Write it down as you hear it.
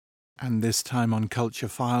And this time on Culture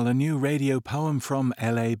File, a new radio poem from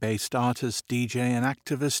LA-based artist, DJ and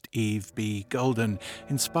activist Yves B Golden,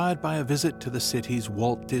 inspired by a visit to the city's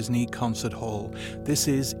Walt Disney Concert Hall. This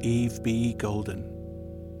is Yves B Golden.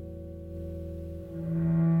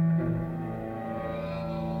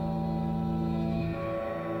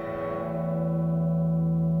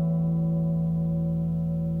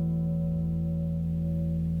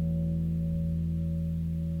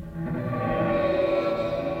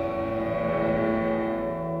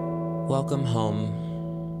 Welcome home.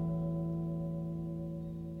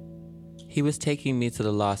 He was taking me to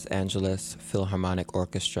the Los Angeles Philharmonic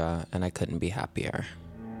Orchestra, and I couldn't be happier.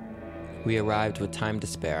 We arrived with time to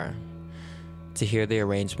spare, to hear the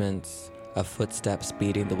arrangements of footsteps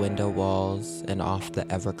beating the window walls and off the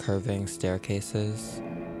ever-curving staircases.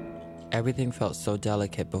 Everything felt so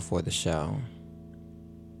delicate before the show.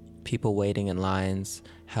 People waiting in lines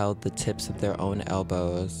held the tips of their own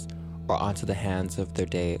elbows or onto the hands of their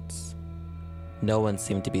dates. No one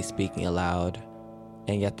seemed to be speaking aloud,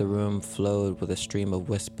 and yet the room flowed with a stream of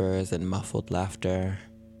whispers and muffled laughter.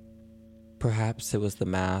 Perhaps it was the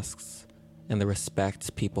masks and the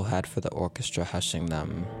respect people had for the orchestra hushing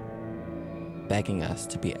them, begging us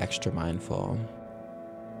to be extra mindful.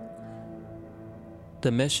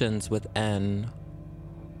 The missions with N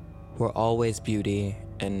were always beauty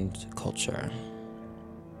and culture.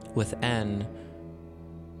 With N,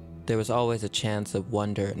 there was always a chance of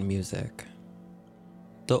wonder and music.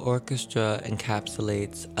 The orchestra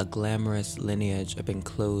encapsulates a glamorous lineage of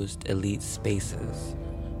enclosed elite spaces,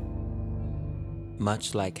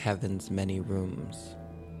 much like heaven's many rooms,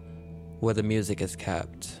 where the music is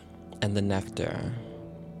kept, and the nectar,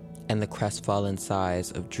 and the crestfallen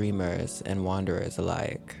sighs of dreamers and wanderers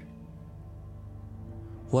alike.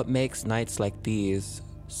 What makes nights like these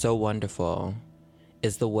so wonderful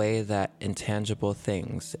is the way that intangible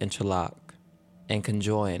things interlock and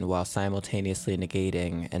conjoin while simultaneously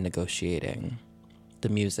negating and negotiating. The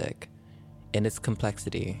music, in its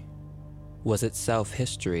complexity, was itself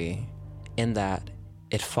history in that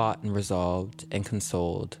it fought and resolved and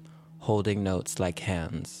consoled, holding notes like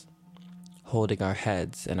hands, holding our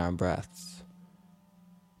heads and our breaths,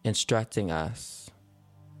 instructing us,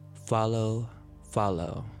 follow,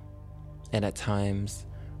 follow, and at times,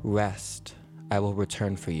 rest, I will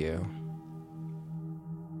return for you.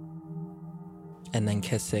 And then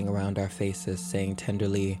kissing around our faces, saying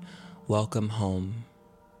tenderly, welcome home.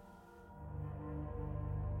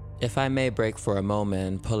 If I may break for a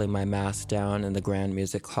moment, pulling my mask down in the Grand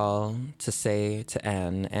Music Hall to say to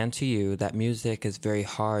Anne and to you that music is very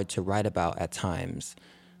hard to write about at times.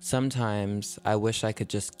 Sometimes I wish I could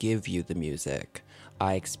just give you the music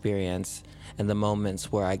I experience and the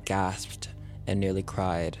moments where I gasped and nearly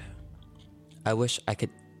cried. I wish I could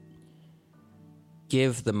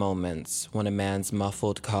give the moments when a man's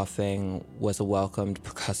muffled coughing was a welcomed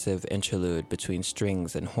percussive interlude between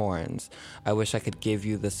strings and horns. I wish I could give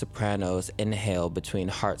you the soprano's inhale between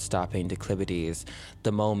heart-stopping declivities,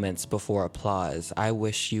 the moments before applause. I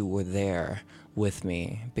wish you were there with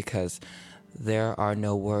me, because there are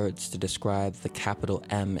no words to describe the capital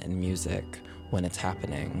M in music when it's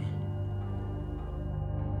happening.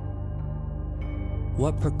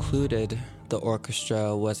 What precluded the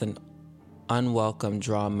orchestra was an unwelcome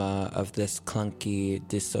drama of this clunky,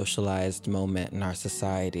 desocialized moment in our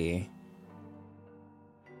society.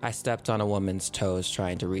 I stepped on a woman's toes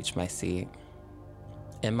trying to reach my seat.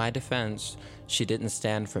 In my defense, she didn't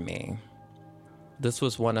stand for me. This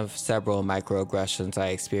was one of several microaggressions I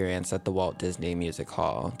experienced at the Walt Disney Music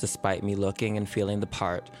Hall, despite me looking and feeling the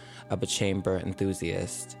part of a chamber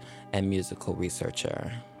enthusiast and musical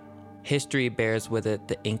researcher. History bears with it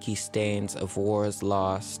the inky stains of wars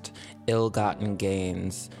lost, ill-gotten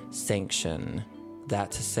gains, sanction. That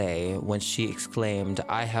to say, when she exclaimed,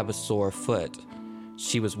 "I have a sore foot,"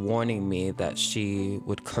 she was warning me that she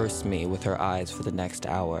would curse me with her eyes for the next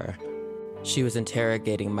hour. She was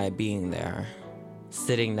interrogating my being there,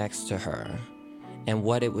 sitting next to her, and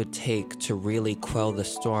what it would take to really quell the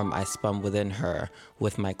storm I spun within her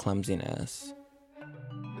with my clumsiness.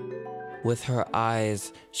 With her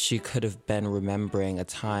eyes, she could have been remembering a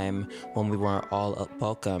time when we weren't all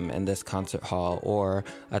welcome in this concert hall, or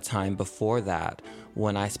a time before that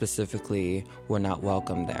when I specifically were not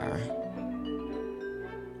welcome there.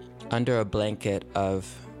 Under a blanket of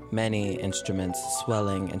many instruments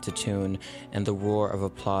swelling into tune and the roar of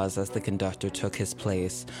applause as the conductor took his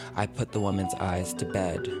place, I put the woman's eyes to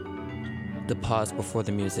bed. The pause before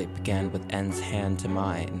the music began with N's hand to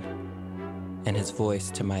mine, and his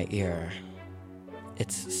voice to my ear.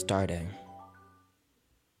 It's starting.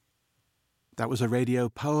 That was a radio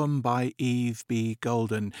poem by Yves B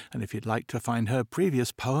Golden, and if you'd like to find her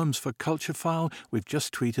previous poems for Culturefile, we've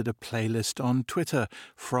just tweeted a playlist on Twitter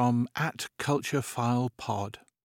from @CultureFilePod.